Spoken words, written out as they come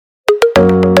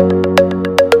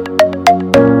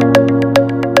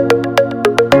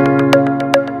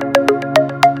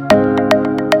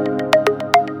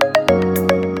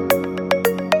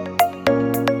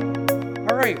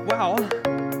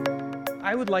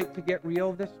like to get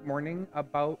real this morning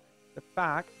about the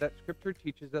fact that Scripture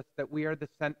teaches us that we are the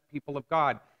sent people of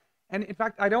God. And in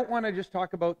fact, I don't want to just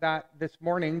talk about that this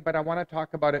morning, but I want to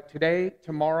talk about it today,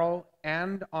 tomorrow,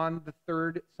 and on the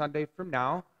third Sunday from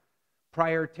now,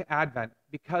 prior to Advent,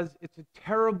 because it's a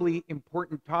terribly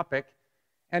important topic,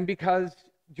 and because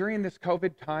during this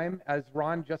COVID time, as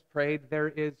Ron just prayed, there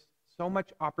is so much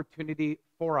opportunity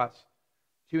for us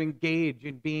to engage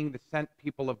in being the sent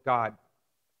people of God.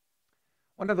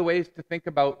 One of the ways to think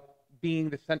about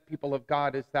being the sent people of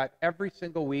God is that every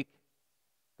single week,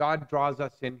 God draws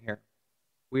us in here.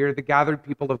 We are the gathered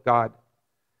people of God.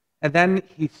 And then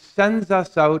He sends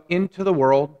us out into the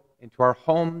world, into our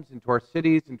homes, into our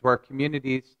cities, into our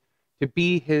communities, to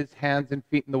be His hands and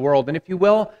feet in the world. And if you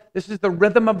will, this is the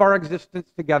rhythm of our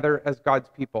existence together as God's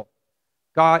people.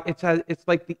 God, it's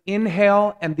like the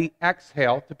inhale and the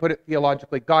exhale, to put it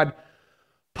theologically. God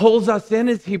pulls us in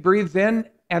as He breathes in,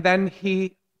 and then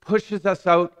He pushes us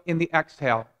out in the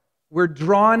exhale. We're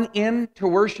drawn in to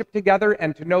worship together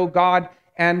and to know God,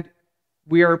 and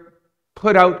we are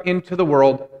put out into the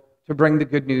world to bring the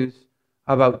good news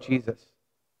about Jesus.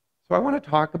 So I want to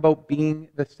talk about being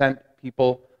the sent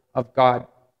people of God.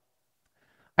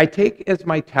 I take as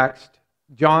my text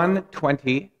John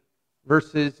 20,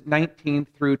 verses 19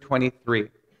 through 23.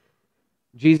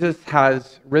 Jesus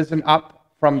has risen up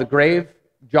from the grave.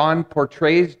 John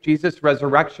portrays Jesus'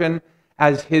 resurrection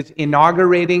as His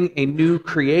inaugurating a new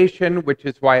creation, which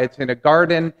is why it's in a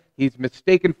garden. He's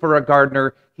mistaken for a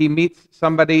gardener. He meets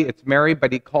somebody, it's Mary,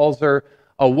 but he calls her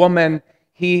a woman.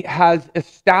 He has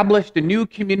established a new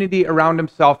community around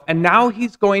Himself, and now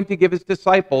He's going to give His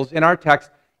disciples, in our text,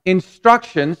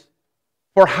 instructions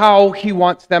for how He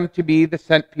wants them to be the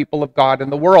sent people of God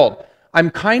in the world. I'm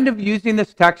kind of using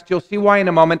this text, you'll see why in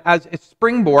a moment, as a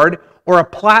springboard or a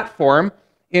platform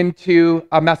into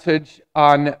a message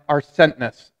on our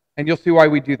sentness. And you'll see why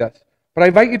we do this. But I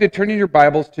invite you to turn in your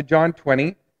Bibles to John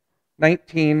 20,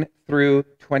 19 through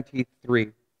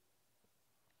 23.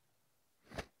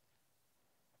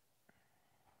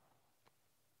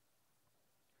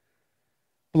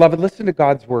 Beloved, listen to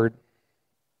God's word.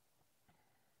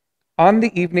 On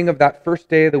the evening of that first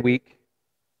day of the week,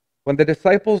 when the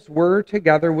disciples were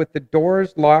together with the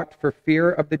doors locked for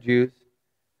fear of the Jews,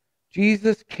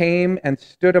 Jesus came and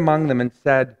stood among them and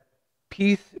said,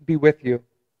 "Peace be with you."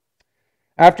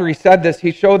 After He said this,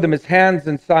 He showed them His hands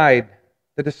and side.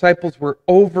 The disciples were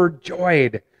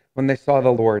overjoyed when they saw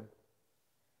the Lord.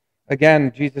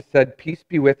 Again, Jesus said, "Peace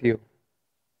be with you.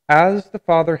 As the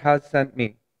Father has sent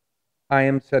me, I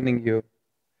am sending you."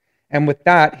 And with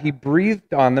that, He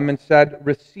breathed on them and said,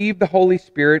 "Receive the Holy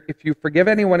Spirit. If you forgive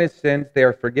anyone his sins, they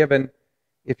are forgiven.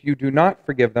 If you do not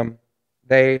forgive them,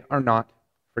 they are not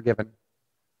forgiven."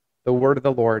 The word of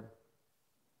the Lord.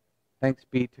 Thanks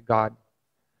be to God.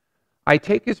 I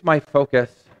take as my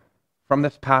focus from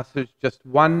this passage just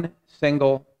one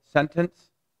single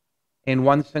sentence in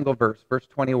one single verse, verse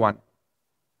 21.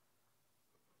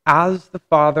 As the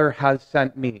Father has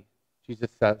sent me, Jesus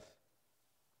says,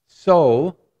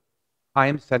 so I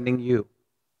am sending you.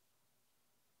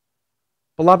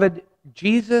 Beloved,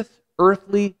 Jesus'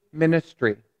 earthly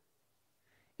ministry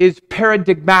is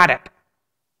paradigmatic,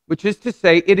 which is to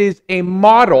say, it is a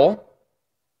model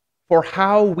for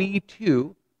how we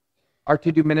too are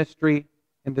to do ministry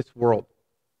in this world.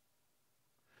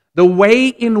 The way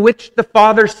in which the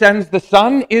Father sends the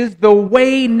Son is the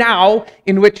way now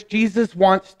in which Jesus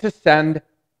wants to send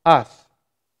us.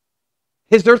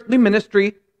 His earthly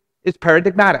ministry is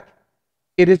paradigmatic.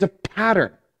 It is a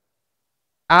pattern.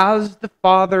 As the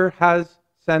Father has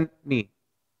sent me,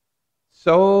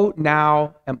 so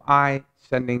now am I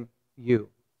sending you.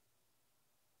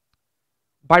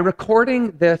 By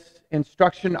recording this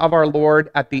instruction of our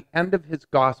Lord at the end of His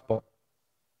gospel,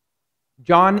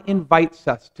 John invites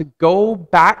us to go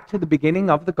back to the beginning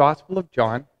of the Gospel of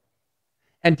John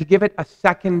and to give it a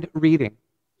second reading.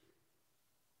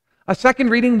 A second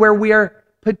reading where we are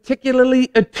particularly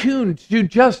attuned to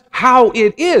just how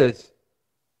it is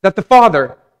that the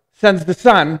Father sends the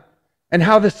Son and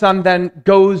how the Son then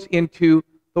goes into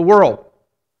the world.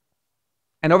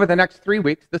 And over the next 3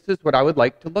 weeks, this is what I would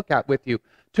like to look at with you,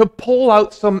 to pull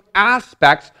out some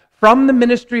aspects from the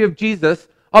ministry of Jesus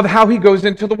of how He goes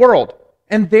into the world,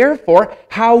 and therefore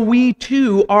how we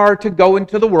too are to go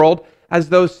into the world as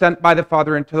those sent by the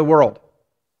Father into the world.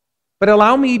 But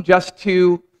allow me just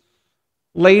to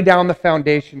lay down the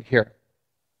foundation here.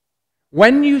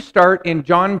 When you start in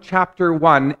John chapter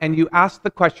 1 and you ask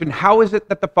the question, how is it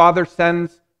that the Father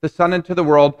sends the Son into the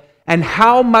world, and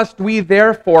how must we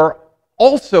therefore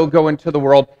also go into the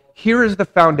world? Here is the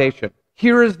foundation.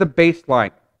 Here is the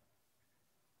baseline.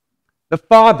 The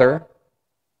Father,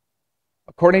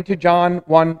 according to John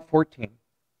 1:14,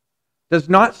 does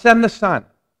not send the Son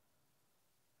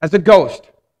as a ghost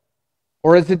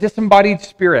or as a disembodied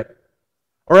spirit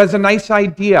or as a nice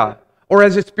idea or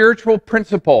as a spiritual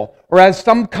principle or as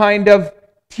some kind of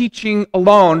teaching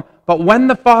alone. But when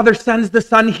the Father sends the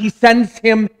Son, he sends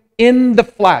him in the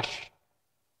flesh.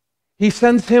 He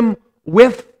sends him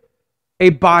with a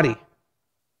body.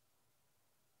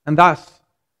 And thus,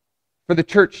 for the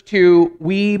church too,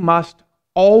 we must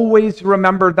always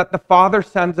remember that the Father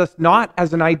sends us not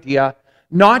as an idea,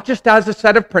 not just as a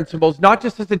set of principles, not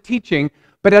just as a teaching,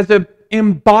 but as an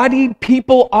embodied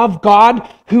people of God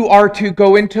who are to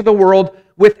go into the world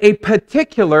with a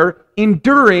particular,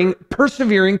 enduring,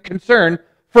 persevering concern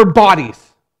for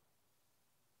bodies,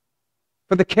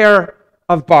 for the care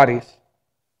of bodies.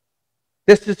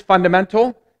 This is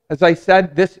fundamental. As I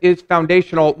said, this is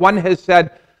foundational. One has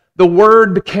said, the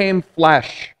Word became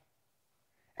flesh.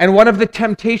 And one of the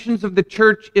temptations of the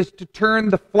church is to turn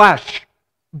the flesh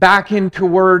back into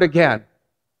Word again,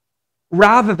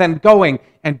 rather than going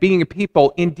and being a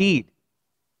people, indeed,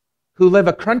 who live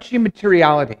a crunchy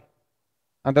materiality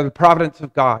under the providence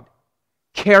of God,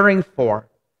 caring for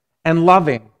and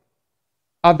loving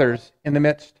others in the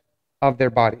midst of their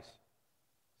bodies.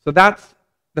 So that's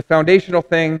the foundational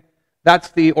thing.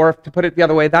 That's or to put it the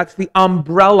other way, that's the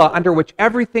umbrella under which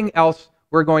everything else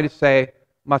we're going to say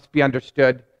must be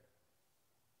understood.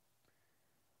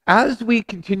 As we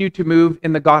continue to move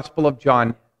in the Gospel of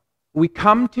John, we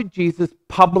come to Jesus'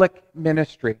 public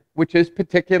ministry, which is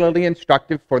particularly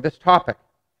instructive for this topic.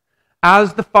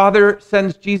 As the Father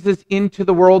sends Jesus into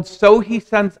the world, so he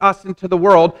sends us into the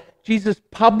world. Jesus'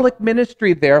 public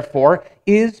ministry, therefore,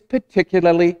 is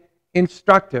particularly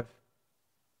instructive.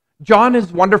 John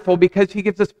is wonderful because he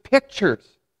gives us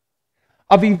pictures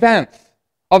of events,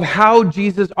 of how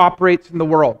Jesus operates in the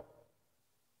world.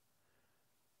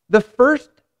 The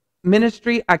first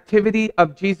ministry activity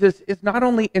of Jesus is not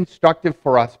only instructive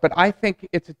for us, but I think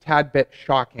it's a tad bit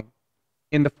shocking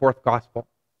in the fourth gospel.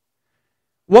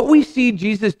 What we see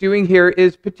Jesus doing here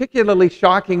is particularly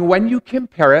shocking when you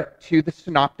compare it to the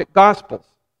synoptic gospels,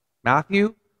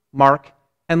 Matthew, Mark,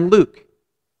 and Luke.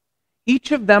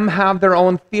 Each of them have their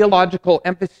own theological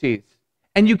emphases,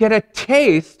 and you get a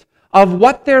taste of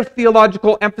what their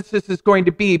theological emphasis is going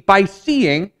to be by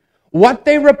seeing what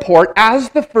they report as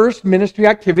the first ministry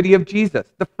activity of Jesus,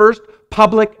 the first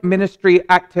public ministry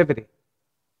activity.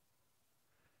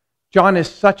 John is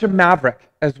such a maverick,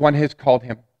 as one has called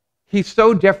him. He's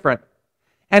so different.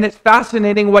 And it's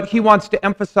fascinating what he wants to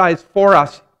emphasize for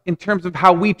us in terms of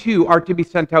how we too are to be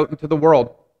sent out into the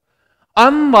world.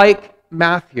 Unlike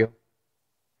Matthew,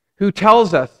 who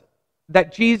tells us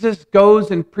that Jesus goes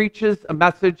and preaches a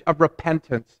message of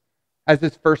repentance as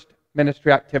his first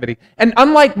ministry activity. And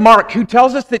unlike Mark, who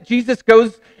tells us that Jesus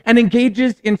goes and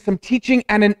engages in some teaching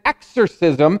and an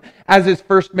exorcism as his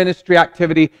first ministry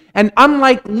activity. And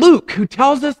unlike Luke, who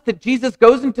tells us that Jesus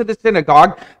goes into the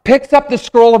synagogue, picks up the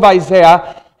scroll of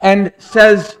Isaiah, and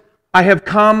says, I have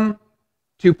come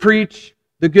to preach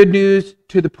the good news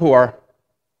to the poor.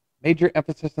 Major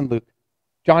emphasis in Luke.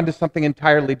 John does something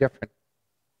entirely different.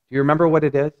 Do you remember what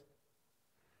it is?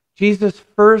 Jesus'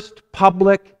 first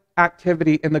public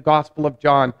activity in the Gospel of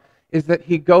John is that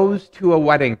he goes to a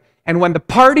wedding. And when the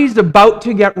party's about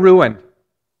to get ruined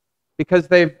because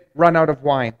they've run out of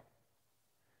wine,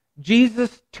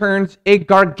 Jesus turns a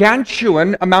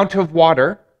gargantuan amount of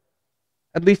water,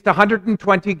 at least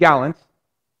 120 gallons,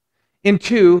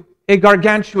 into a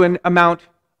gargantuan amount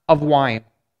of wine,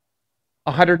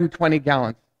 120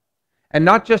 gallons. And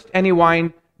not just any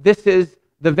wine, this is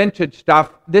the vintage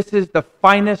stuff. This is the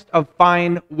finest of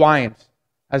fine wines.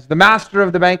 As the master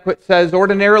of the banquet says,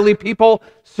 ordinarily people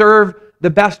serve the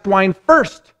best wine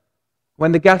first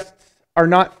when the guests are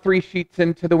not 3 sheets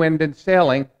into the wind and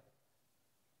sailing,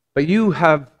 but you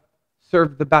have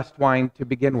served the best wine to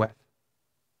begin with.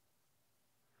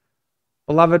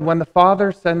 Beloved, when the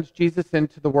Father sends Jesus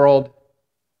into the world,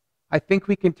 I think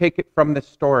we can take it from this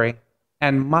story,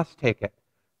 and must take it,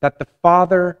 that the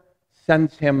Father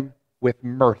sends him with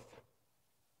mirth,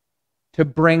 to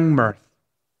bring mirth,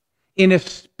 in a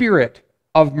spirit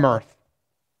of mirth.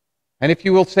 And if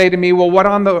you will say to me, well,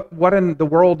 what in the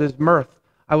world is mirth?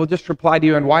 I will just reply to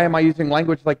you, and why am I using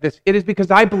language like this? It is because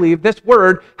I believe this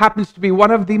word happens to be one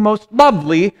of the most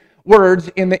lovely words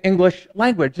in the English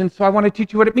language. And so I want to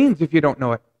teach you what it means if you don't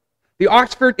know it. The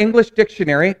Oxford English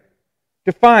Dictionary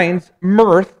defines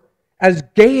mirth as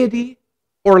gaiety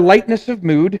or lightness of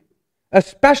mood,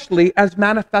 especially as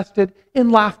manifested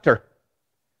in laughter,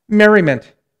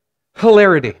 merriment,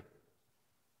 hilarity.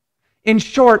 In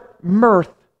short,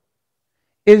 mirth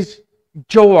is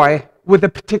joy with a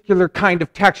particular kind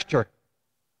of texture.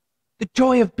 The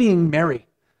joy of being merry.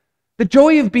 The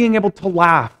joy of being able to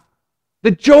laugh.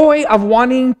 The joy of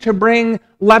wanting to bring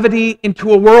levity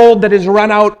into a world that is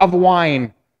run out of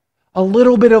wine. A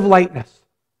little bit of lightness.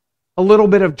 A little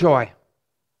bit of joy.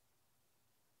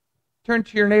 Turn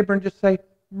to your neighbor and just say,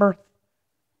 mirth.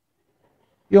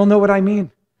 You'll know what I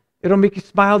mean. It'll make you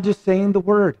smile just saying the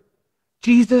word.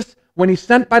 Jesus, when he's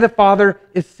sent by the Father,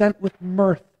 is sent with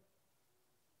mirth.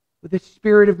 With a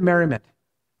spirit of merriment,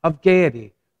 of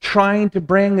gaiety, trying to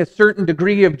bring a certain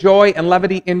degree of joy and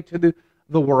levity into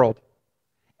the world.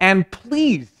 And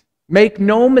please, make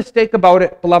no mistake about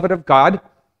it, beloved of God,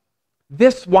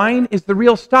 this wine is the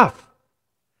real stuff.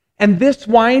 And this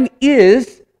wine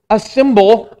is a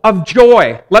symbol of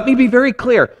joy. Let me be very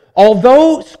clear.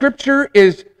 Although Scripture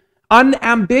is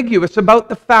unambiguous about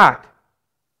the fact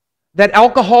that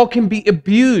alcohol can be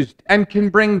abused and can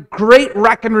bring great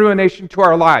wreck and ruination to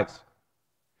our lives,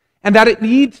 and that it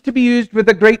needs to be used with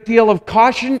a great deal of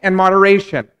caution and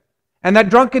moderation, and that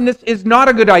drunkenness is not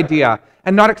a good idea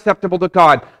and not acceptable to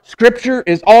God. Scripture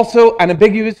is also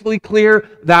unambiguously clear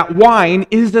that wine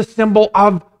is a symbol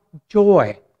of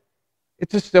joy.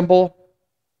 It's a symbol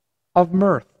of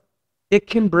mirth. It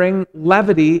can bring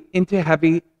levity into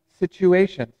heavy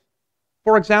situations.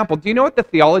 For example, do you know what the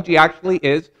theology actually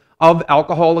is of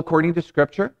alcohol according to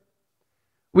Scripture?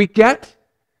 We get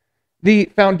the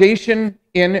foundation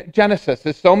in Genesis.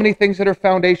 There's so many things that are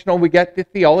foundational. We get the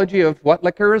theology of what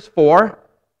liquor is for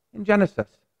in Genesis.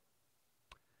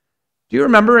 Do you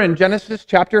remember in Genesis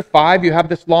chapter 5, you have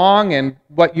this long and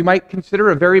what you might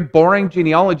consider a very boring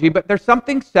genealogy, but there's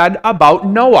something said about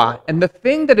Noah. And the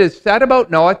thing that is said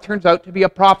about Noah turns out to be a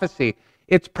prophecy.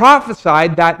 It's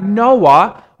prophesied that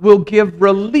Noah will give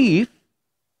relief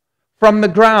from the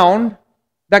ground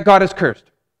that God has cursed.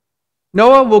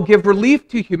 Noah will give relief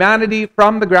to humanity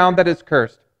from the ground that is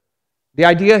cursed. The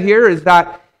idea here is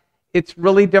that it's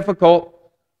really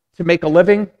difficult to make a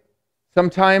living.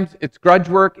 Sometimes it's grudge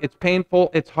work, it's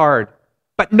painful, it's hard.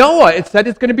 But Noah, it said,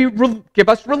 is going to give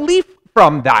us relief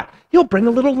from that. He'll bring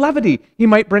a little levity. He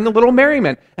might bring a little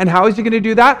merriment. And how is he going to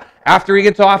do that? After he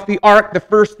gets off the ark, the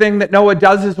first thing that Noah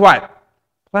does is what?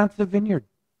 Plants a vineyard.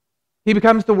 He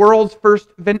becomes the world's first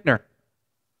vintner.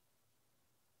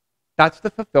 That's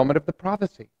the fulfillment of the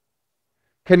prophecy.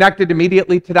 Connected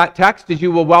immediately to that text, as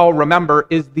you will well remember,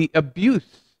 is the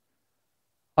abuse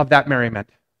of that merriment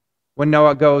when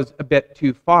Noah goes a bit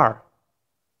too far.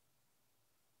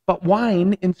 But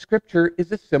wine in Scripture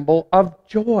is a symbol of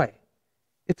joy.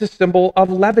 It's a symbol of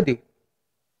levity.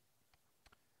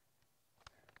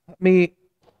 Let me,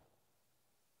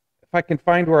 if I can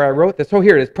find where I wrote this. Oh,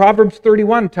 here it is. Proverbs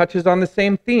 31 touches on the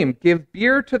same theme. Give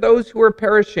beer to those who are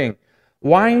perishing,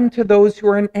 wine to those who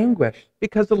are in anguish,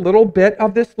 because a little bit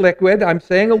of this liquid, I'm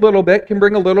saying a little bit, can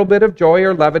bring a little bit of joy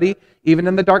or levity even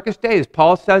in the darkest days.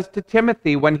 Paul says to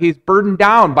Timothy when he's burdened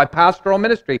down by pastoral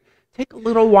ministry, take a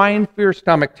little wine for your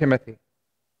stomach, Timothy.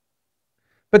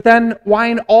 But then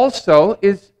wine also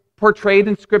is portrayed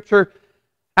in Scripture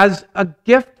as a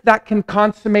gift that can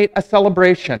consummate a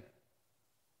celebration.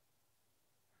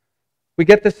 We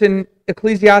get this in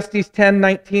Ecclesiastes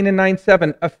 10:19 and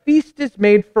 9:7. A feast is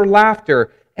made for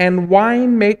laughter, and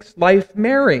wine makes life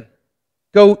merry.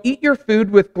 Go eat your food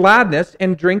with gladness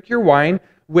and drink your wine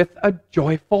with a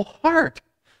joyful heart.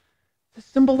 It's a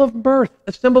symbol of mirth,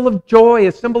 a symbol of joy,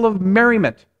 a symbol of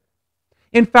merriment.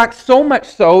 In fact, so much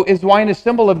so is wine a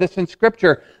symbol of this in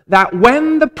Scripture that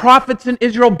when the prophets in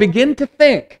Israel begin to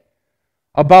think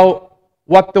about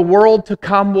what the world to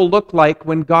come will look like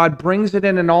when God brings it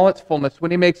in all its fullness,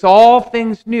 when He makes all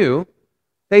things new,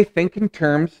 they think in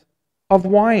terms of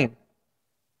wine.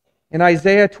 In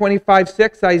Isaiah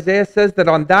 25:6, Isaiah says that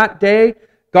on that day,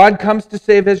 God comes to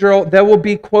save Israel. There will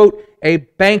be, quote, a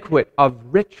banquet of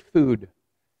rich food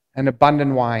and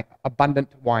abundant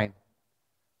wine.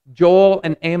 Joel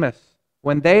and Amos,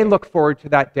 when they look forward to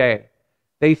that day,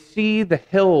 they see the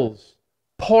hills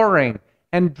pouring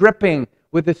and dripping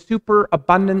with a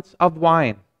superabundance of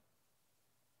wine.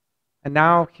 And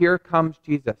now here comes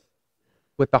Jesus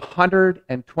with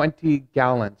 120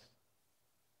 gallons,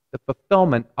 the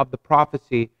fulfillment of the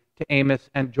prophecy to Amos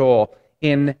and Joel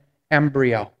in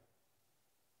embryo.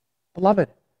 Beloved,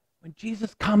 when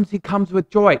Jesus comes, He comes with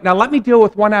joy. Now let me deal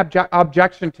with one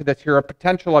objection to this here, a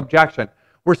potential objection.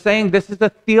 We're saying this is a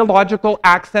theological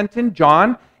accent in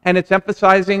John, and it's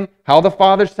emphasizing how the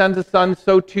Father sends the Son,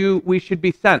 so too we should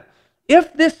be sent.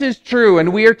 If this is true,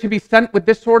 and we are to be sent with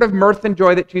this sort of mirth and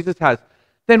joy that Jesus has,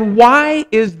 then why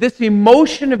is this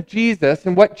emotion of Jesus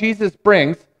and what Jesus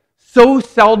brings so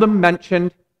seldom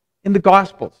mentioned in the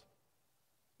Gospels?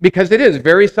 because it is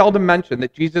very seldom mentioned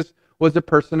that Jesus was a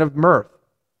person of mirth.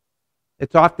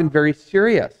 It's often very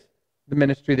serious, the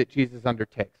ministry that Jesus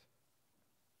undertakes.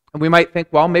 And we might think,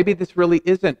 well, maybe this really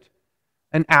isn't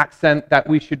an accent that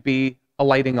we should be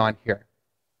alighting on here.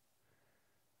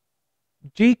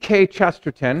 G.K.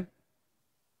 Chesterton,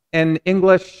 an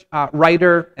English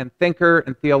writer and thinker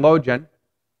and theologian,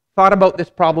 thought about this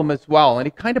problem as well. And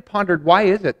he kind of pondered, why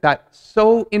is it that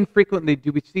so infrequently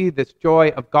do we see this joy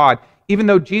of God, even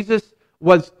though Jesus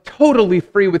was totally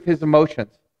free with his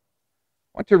emotions?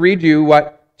 I want to read you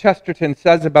what Chesterton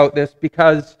says about this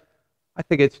because I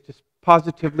think it's just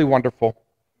positively wonderful.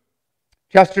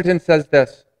 Chesterton says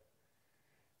this: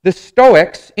 "The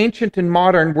Stoics, ancient and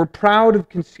modern, were proud of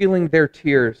concealing their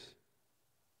tears.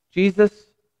 Jesus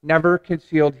never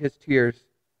concealed his tears.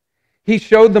 He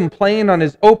showed them plain on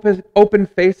his open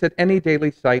face at any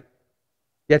daily sight.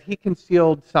 Yet he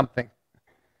concealed something.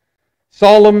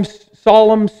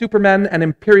 Solemn supermen and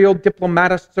imperial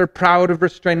diplomatists are proud of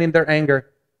restraining their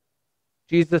anger.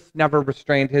 Jesus never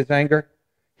restrained his anger.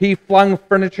 He flung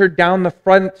furniture down the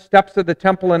front steps of the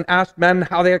temple and asked men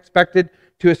how they expected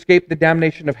to escape the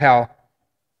damnation of hell.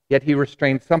 Yet he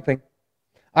restrained something.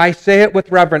 I say it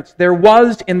with reverence. There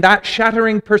was in that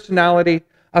shattering personality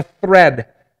a thread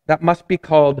that must be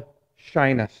called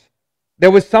shyness.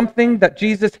 There was something that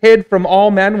Jesus hid from all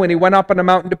men when he went up on a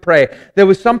mountain to pray. There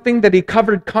was something that he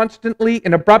covered constantly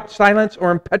in abrupt silence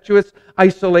or impetuous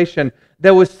isolation.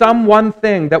 There was some one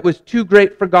thing that was too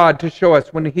great for God to show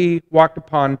us when he walked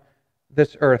upon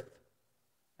this earth.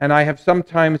 And I have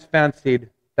sometimes fancied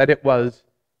that it was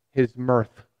his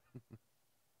mirth."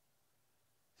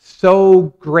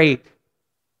 So great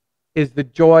is the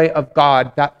joy of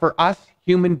God that for us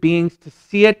human beings to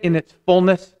see it in its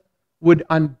fullness would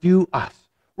undo us.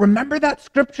 Remember that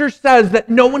scripture says that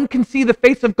no one can see the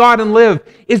face of God and live.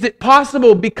 Is it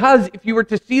possible? Because if you were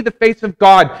to see the face of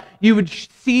God, you would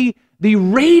see the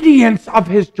radiance of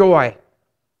his joy.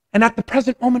 And at the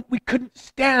present moment, we couldn't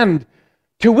stand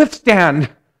to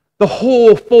withstand the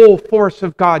whole full force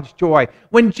of God's joy.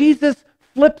 When Jesus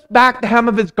flips back the hem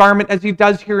of his garment, as he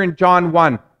does here in John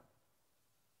 1,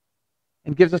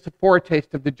 and gives us a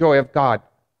foretaste of the joy of God,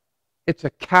 it's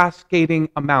a cascading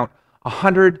amount,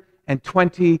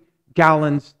 120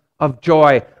 gallons of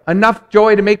joy. Enough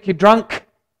joy to make you drunk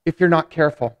if you're not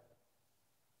careful.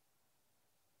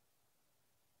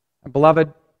 And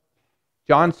beloved,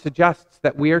 John suggests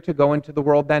that we are to go into the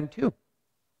world then too.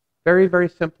 Very, very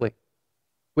simply.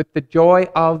 With the joy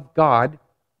of God,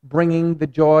 bringing the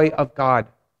joy of God.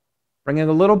 Bringing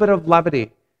a little bit of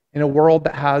levity in a world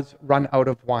that has run out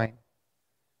of wine.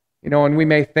 You know, and we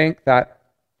may think that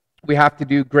we have to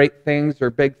do great things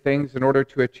or big things in order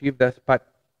to achieve this,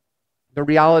 but the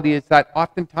reality is that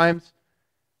oftentimes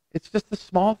it's just the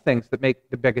small things that make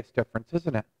the biggest difference,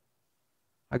 isn't it?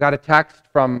 I got a text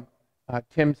from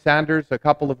Tim Sanders a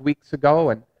couple of weeks ago,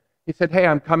 and he said, "Hey,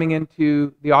 I'm coming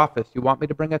into the office. You want me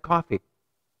to bring a coffee?"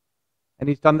 And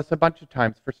he's done this a bunch of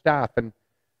times for staff, and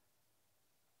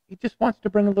he just wants to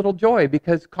bring a little joy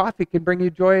because coffee can bring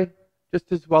you joy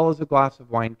just as well as a glass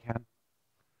of wine can.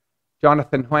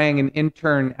 Jonathan Huang, an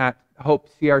intern at Hope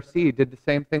CRC, did the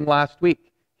same thing last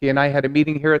week. He and I had a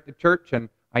meeting here at the church, and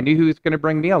I knew he was going to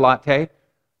bring me a latte,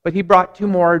 but he brought 2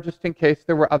 more just in case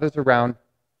there were others around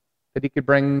that he could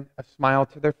bring a smile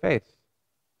to their face.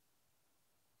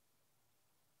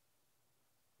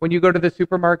 When you go to the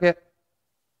supermarket,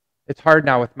 it's hard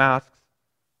now with masks,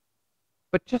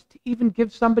 but just to even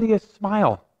give somebody a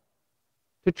smile,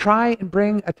 to try and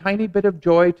bring a tiny bit of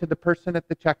joy to the person at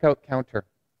the checkout counter.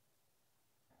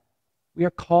 We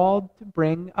are called to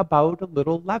bring about a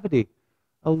little levity,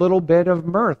 a little bit of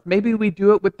mirth. Maybe we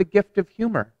do it with the gift of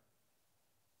humor.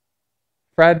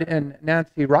 Fred and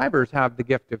Nancy Rivers have the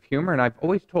gift of humor, and I've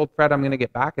always told Fred I'm going to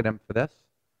get back at him for this.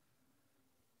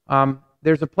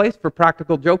 There's a place for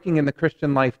practical joking in the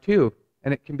Christian life too,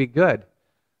 and it can be good.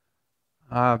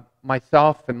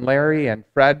 Myself and Larry and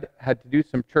Fred had to do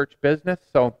some church business,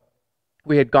 so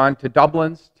we had gone to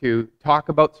Dublin's to talk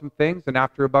about some things, and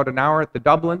after about an hour at the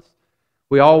Dublin's,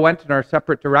 we all went in our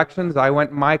separate directions. I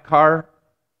went in my car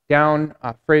down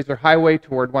Fraser Highway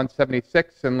toward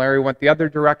 176, and Larry went the other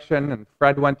direction, and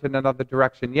Fred went in another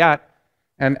direction yet.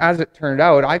 And as it turned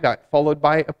out, I got followed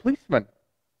by a policeman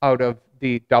out of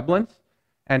the Dublin's,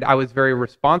 and I was very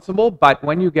responsible, but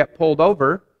when you get pulled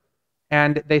over,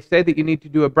 and they say that you need to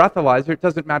do a breathalyzer, it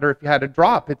doesn't matter if you had a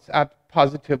drop, it's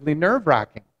positively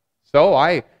nerve-wracking. So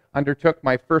I undertook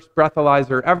my first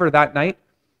breathalyzer ever that night.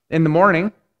 In the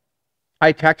morning,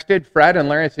 I texted Fred and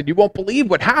Larry. I said, "You won't believe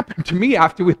what happened to me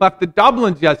after we left the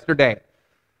Dublin's yesterday.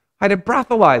 I had a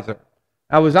breathalyzer.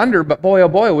 I was under, but boy, oh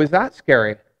boy, was that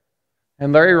scary."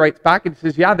 And Larry writes back and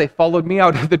says, yeah, they followed me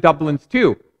out of the Dublins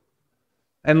too.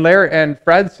 And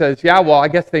Fred says, yeah, well, I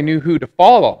guess they knew who to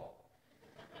follow.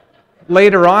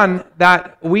 Later on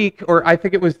that week, or I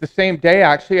think it was the same day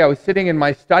actually, I was sitting in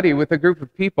my study with a group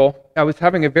of people. I was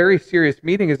having a very serious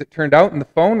meeting as it turned out, and the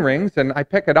phone rings, and I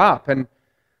pick it up, and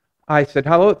I said,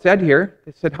 hello, it's Ed here.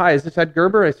 They said, hi, is this Ed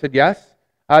Gerber? I said, yes.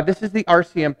 This is the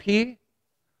RCMP.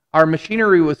 Our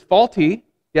machinery was faulty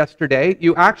yesterday.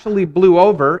 You actually blew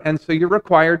over, and so you're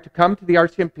required to come to the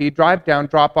RCMP, drive down,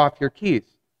 drop off your keys.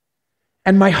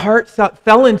 And my heart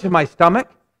fell into my stomach,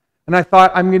 and I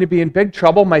thought, I'm going to be in big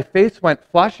trouble. My face went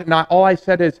flush, and all I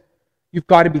said is, you've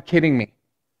got to be kidding me.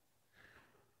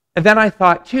 And then I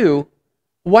thought, too,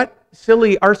 what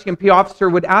silly RCMP officer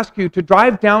would ask you to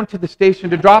drive down to the station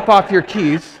to drop off your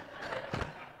keys?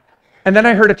 And then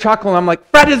I heard a chuckle, and I'm like,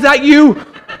 Fred, is that you?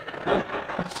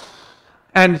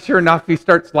 And sure enough, he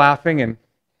starts laughing. And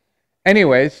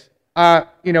anyways,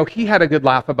 he had a good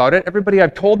laugh about it. Everybody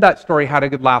I've told that story had a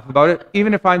good laugh about it,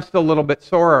 even if I'm still a little bit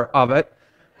sore of it.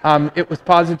 It was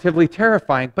positively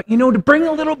terrifying. But, to bring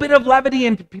a little bit of levity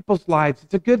into people's lives,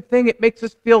 it's a good thing. It makes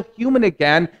us feel human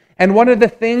again. And one of the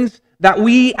things that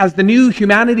we, as the new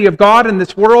humanity of God in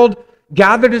this world,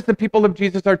 gathered as the people of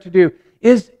Jesus, are to do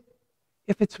is,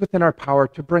 if it's within our power,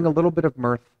 to bring a little bit of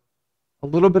mirth, a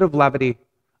little bit of levity,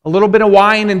 a little bit of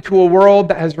wine into a world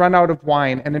that has run out of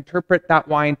wine, and interpret that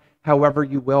wine however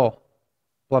you will,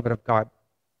 beloved of God.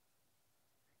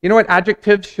 You know what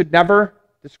adjectives should never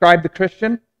describe the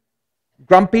Christian?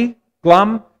 Grumpy,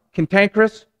 glum,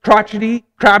 cantankerous, crotchety,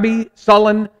 crabby,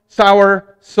 sullen,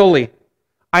 sour, sully.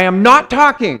 I am not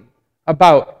talking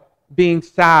about being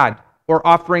sad or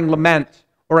offering lament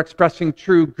or expressing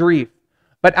true grief,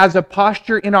 but as a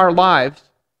posture in our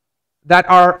lives that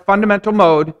our fundamental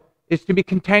mode is to be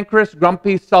cantankerous,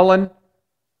 grumpy, sullen.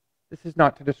 This is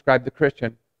not to describe the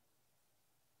Christian.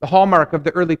 The hallmark of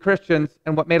the early Christians,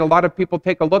 and what made a lot of people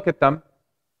take a look at them,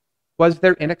 was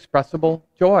their inexpressible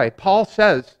joy. Paul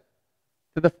says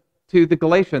to the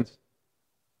Galatians,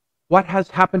 what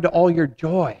has happened to all your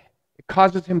joy? It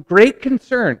causes him great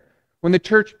concern when the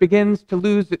church begins to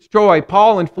lose its joy.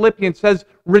 Paul in Philippians says,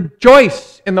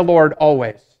 rejoice in the Lord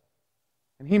always.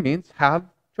 And he means have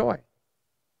joy.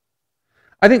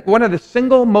 I think one of the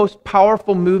single most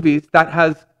powerful movies that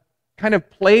has kind of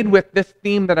played with this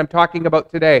theme that I'm talking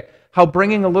about today, how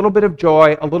bringing a little bit of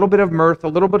joy, a little bit of mirth, a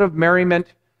little bit of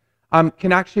merriment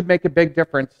can actually make a big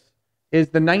difference, is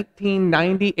the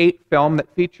 1998 film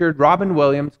that featured Robin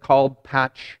Williams called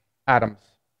Patch Adams.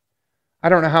 I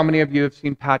don't know how many of you have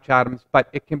seen Patch Adams, but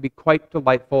it can be quite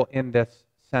delightful in this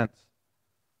sense.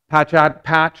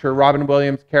 Patch, or Robin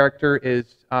Williams' character,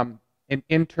 is an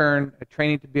intern,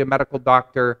 training to be a medical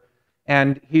doctor,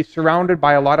 and he's surrounded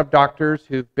by a lot of doctors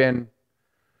who've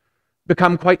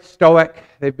become quite stoic.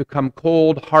 They've become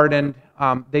cold, hardened.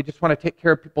 They just want to take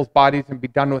care of people's bodies and be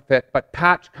done with it. But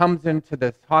Patch comes into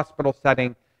this hospital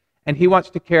setting, and he wants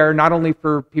to care not only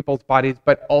for people's bodies,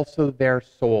 but also their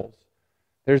souls.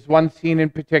 There's one scene in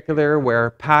particular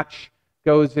where Patch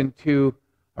goes into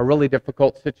a really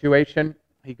difficult situation.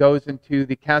 He goes into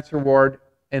the cancer ward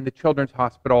in the children's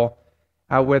hospital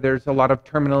where there's a lot of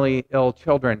terminally ill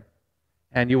children.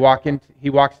 And he walks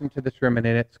into this room, and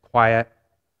it's quiet,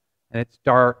 and it's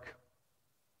dark,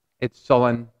 it's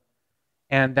sullen.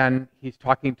 And then he's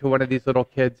talking to one of these little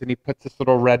kids, and he puts this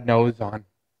little red nose on.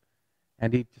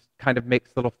 And he just kind of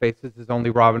makes little faces as only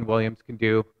Robin Williams can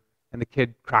do. And the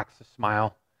kid cracks a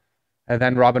smile. And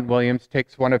then Robin Williams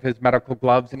takes one of his medical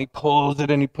gloves, and he pulls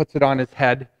it, and he puts it on his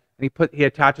head. And he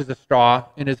attaches a straw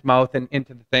in his mouth and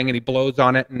into the thing, and he blows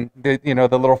on it, and the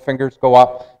little fingers go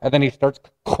up. And then he starts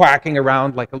quacking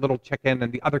around like a little chicken,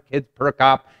 and the other kids perk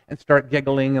up and start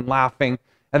giggling and laughing.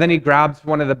 And then he grabs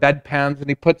one of the bedpans, and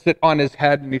he puts it on his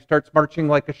head, and he starts marching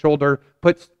like a soldier,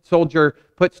 puts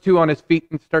two on his feet,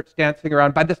 and starts dancing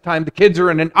around. By this time, the kids are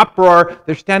in an uproar.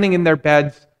 They're standing in their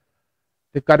beds.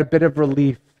 They've got a bit of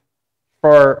relief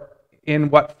in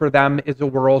what for them is a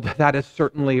world that has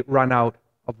certainly run out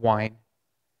of wine.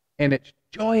 And it's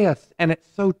joyous, and it's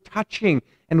so touching.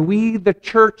 And we, the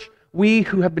church, we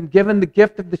who have been given the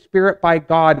gift of the Spirit by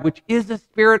God, which is a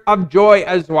spirit of joy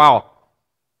as well,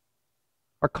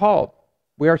 are called.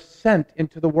 We are sent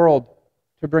into the world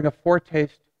to bring a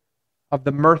foretaste of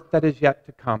the mirth that is yet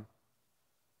to come.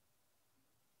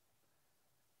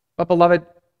 But beloved,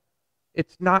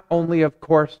 it's not only, of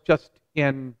course, just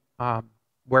in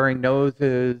wearing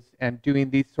noses and doing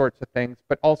these sorts of things,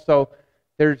 but also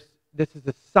this is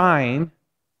a sign,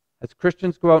 as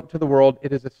Christians go out into the world,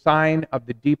 it is a sign of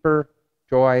the deeper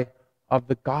joy of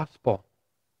the gospel.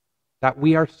 that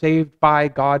we are saved by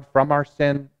God from our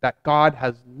sin, that God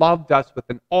has loved us with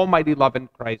an almighty love in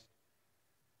Christ,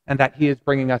 and that he is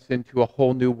bringing us into a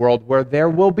whole new world where there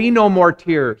will be no more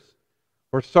tears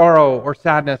or sorrow or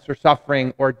sadness or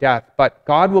suffering or death, but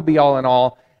God will be all in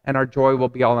all, and our joy will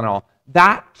be all in all.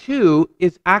 That too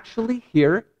is actually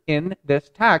here in this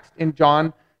text in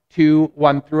John 2,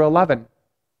 1 through 11.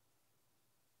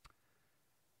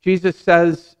 Jesus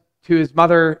says to his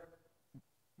mother,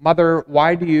 "Mother,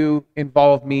 why do you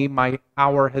involve me? My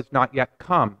hour has not yet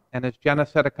come." And as Jenna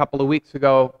said a couple of weeks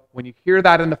ago, when you hear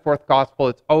that in the fourth gospel,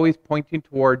 it's always pointing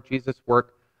toward Jesus'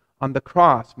 work on the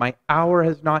cross. My hour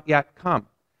has not yet come.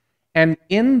 And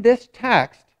in this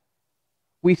text,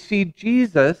 we see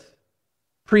Jesus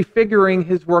prefiguring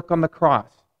his work on the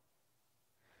cross.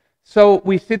 So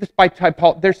we see this by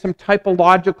there's some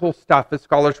typological stuff, as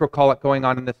scholars will call it, going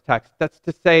on in this text. That's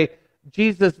to say,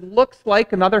 Jesus looks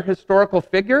like another historical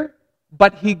figure,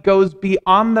 but he goes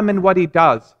beyond them in what he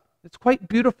does. It's quite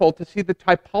beautiful to see the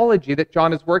typology that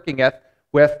John is working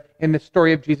with in the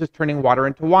story of Jesus turning water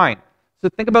into wine. So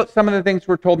think about some of the things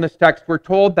we're told in this text. We're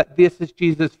told that this is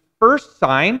Jesus' first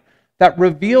sign that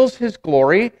reveals his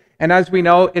glory, and as we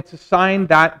know, it's a sign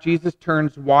that Jesus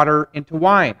turns water into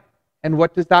wine. And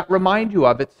what does that remind you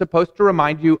of? It's supposed to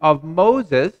remind you of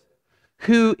Moses,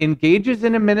 who engages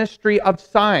in a ministry of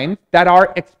signs that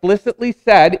are explicitly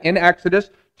said in Exodus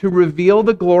to reveal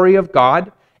the glory of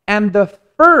God. And the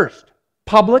first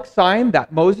public sign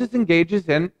that Moses engages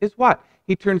in is what?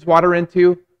 He turns water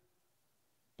into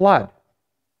blood.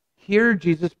 Here,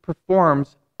 Jesus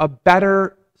performs a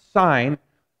better sign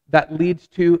that leads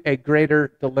to a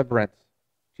greater deliverance.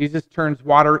 Jesus turns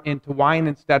water into wine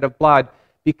instead of blood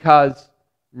because,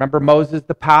 remember Moses,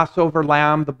 the Passover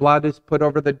lamb, the blood is put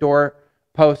over the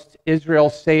doorposts.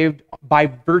 Israel saved by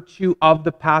virtue of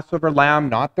the Passover lamb,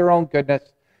 not their own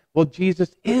goodness. Well,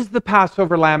 Jesus is the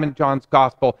Passover lamb in John's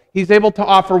gospel. He's able to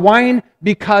offer wine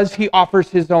because he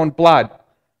offers his own blood.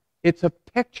 It's a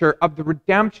picture of the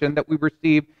redemption that we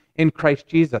receive in Christ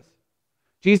Jesus.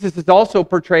 Jesus is also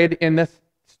portrayed in this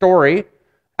story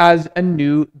as a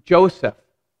new Joseph.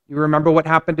 You remember what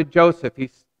happened to Joseph.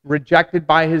 He's rejected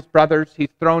by his brothers. He's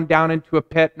thrown down into a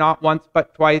pit, not once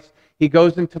but twice. He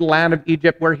goes into the land of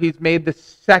Egypt where he's made the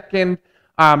second,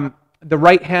 the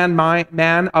right-hand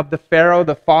man of the Pharaoh,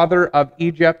 the father of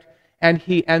Egypt, and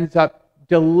he ends up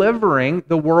delivering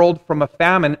the world from a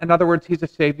famine. In other words, he's a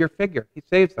savior figure. He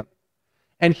saves them.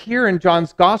 And here in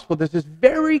John's gospel, there's this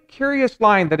very curious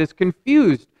line that has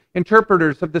confused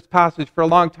interpreters of this passage for a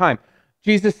long time.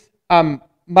 Jesus'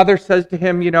 mother says to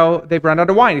him, they've run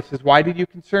out of wine. He says, "Why did you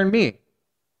concern me?"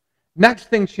 Next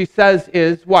thing she says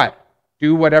is what?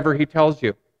 "Do whatever he tells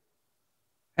you."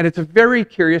 And it's a very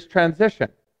curious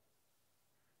transition.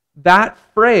 That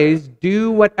phrase,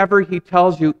 "do whatever he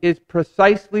tells you," is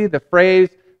precisely the phrase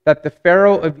that the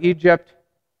Pharaoh of Egypt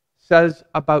says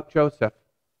about Joseph,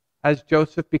 as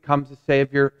Joseph becomes a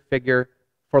savior figure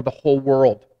for the whole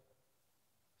world.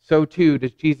 So too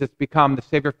does Jesus become the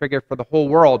savior figure for the whole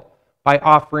world by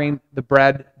offering the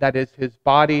bread that is his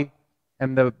body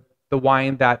and the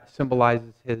wine that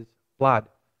symbolizes his blood.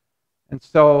 And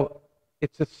so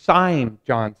it's a sign,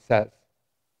 John says,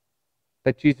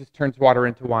 that Jesus turns water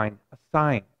into wine. A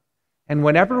sign. And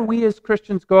whenever we as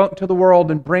Christians go out into the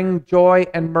world and bring joy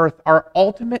and mirth, our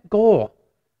ultimate goal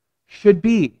should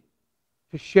be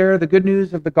to share the good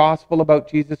news of the gospel about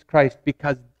Jesus Christ,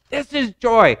 because this is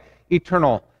joy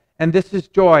eternal, and this is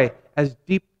joy as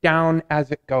deep down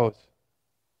as it goes.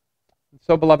 And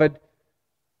so, beloved,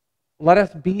 let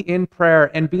us be in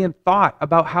prayer and be in thought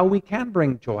about how we can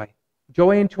bring joy.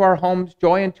 Joy into our homes,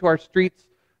 joy into our streets,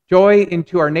 joy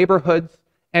into our neighborhoods,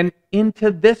 and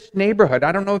into this neighborhood.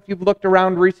 I don't know if you've looked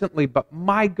around recently, but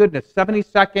my goodness,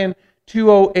 72nd,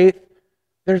 208th,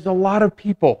 there's a lot of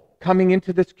people coming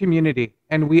into this community,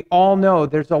 and we all know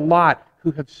there's a lot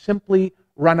who have simply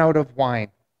run out of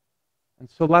wine. And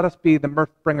so let us be the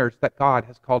mirth bringers that God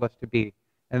has called us to be.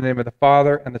 In the name of the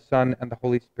Father, and the Son, and the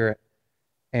Holy Spirit.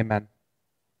 Amen.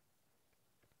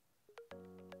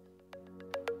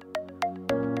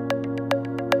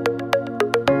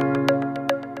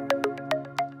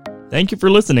 Thank you for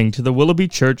listening to the Willoughby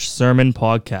Church Sermon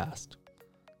Podcast.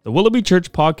 The Willoughby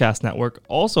Church Podcast Network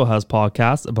also has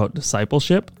podcasts about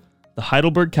discipleship, the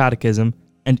Heidelberg Catechism,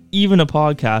 and even a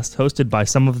podcast hosted by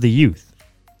some of the youth.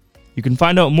 You can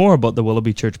find out more about the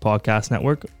Willoughby Church Podcast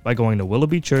Network by going to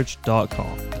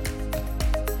willoughbychurch.com.